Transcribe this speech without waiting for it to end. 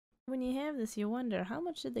when you have this, you wonder, how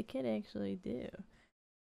much did the kid actually do?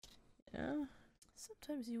 You know?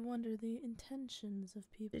 Sometimes you wonder the intentions of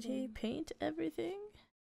people. Did he paint everything?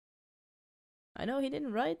 I know he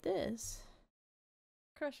didn't write this.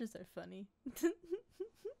 Crushes are funny.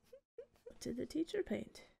 What did the teacher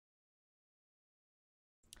paint?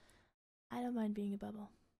 I don't mind being a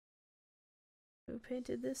bubble. Who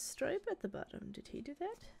painted this stripe at the bottom? Did he do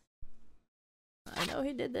that? I know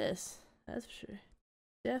he did this. That's for sure.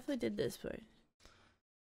 Definitely did this part.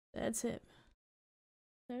 That's him.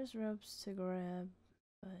 There's ropes to grab,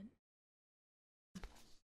 but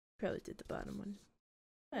probably did the bottom one.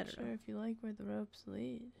 I don't know if you like where the ropes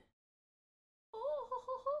lead.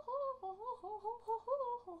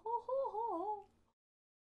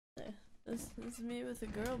 This is me with a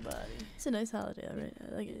girl body. It's a nice holiday, alright.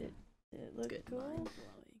 I like it. It looks good. cool.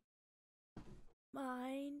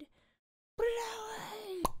 Mind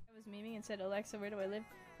blowing. I was memeing and said, Alexa, where do I live?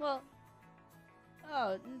 Well,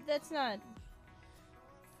 oh, that's not.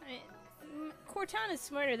 Cortana's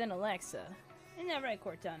smarter than Alexa. Isn't that right,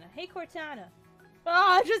 Cortana? Hey, Cortana.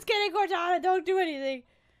 Oh, I'm just kidding, Cortana. Don't do anything.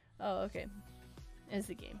 Oh, okay. It's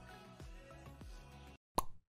the game.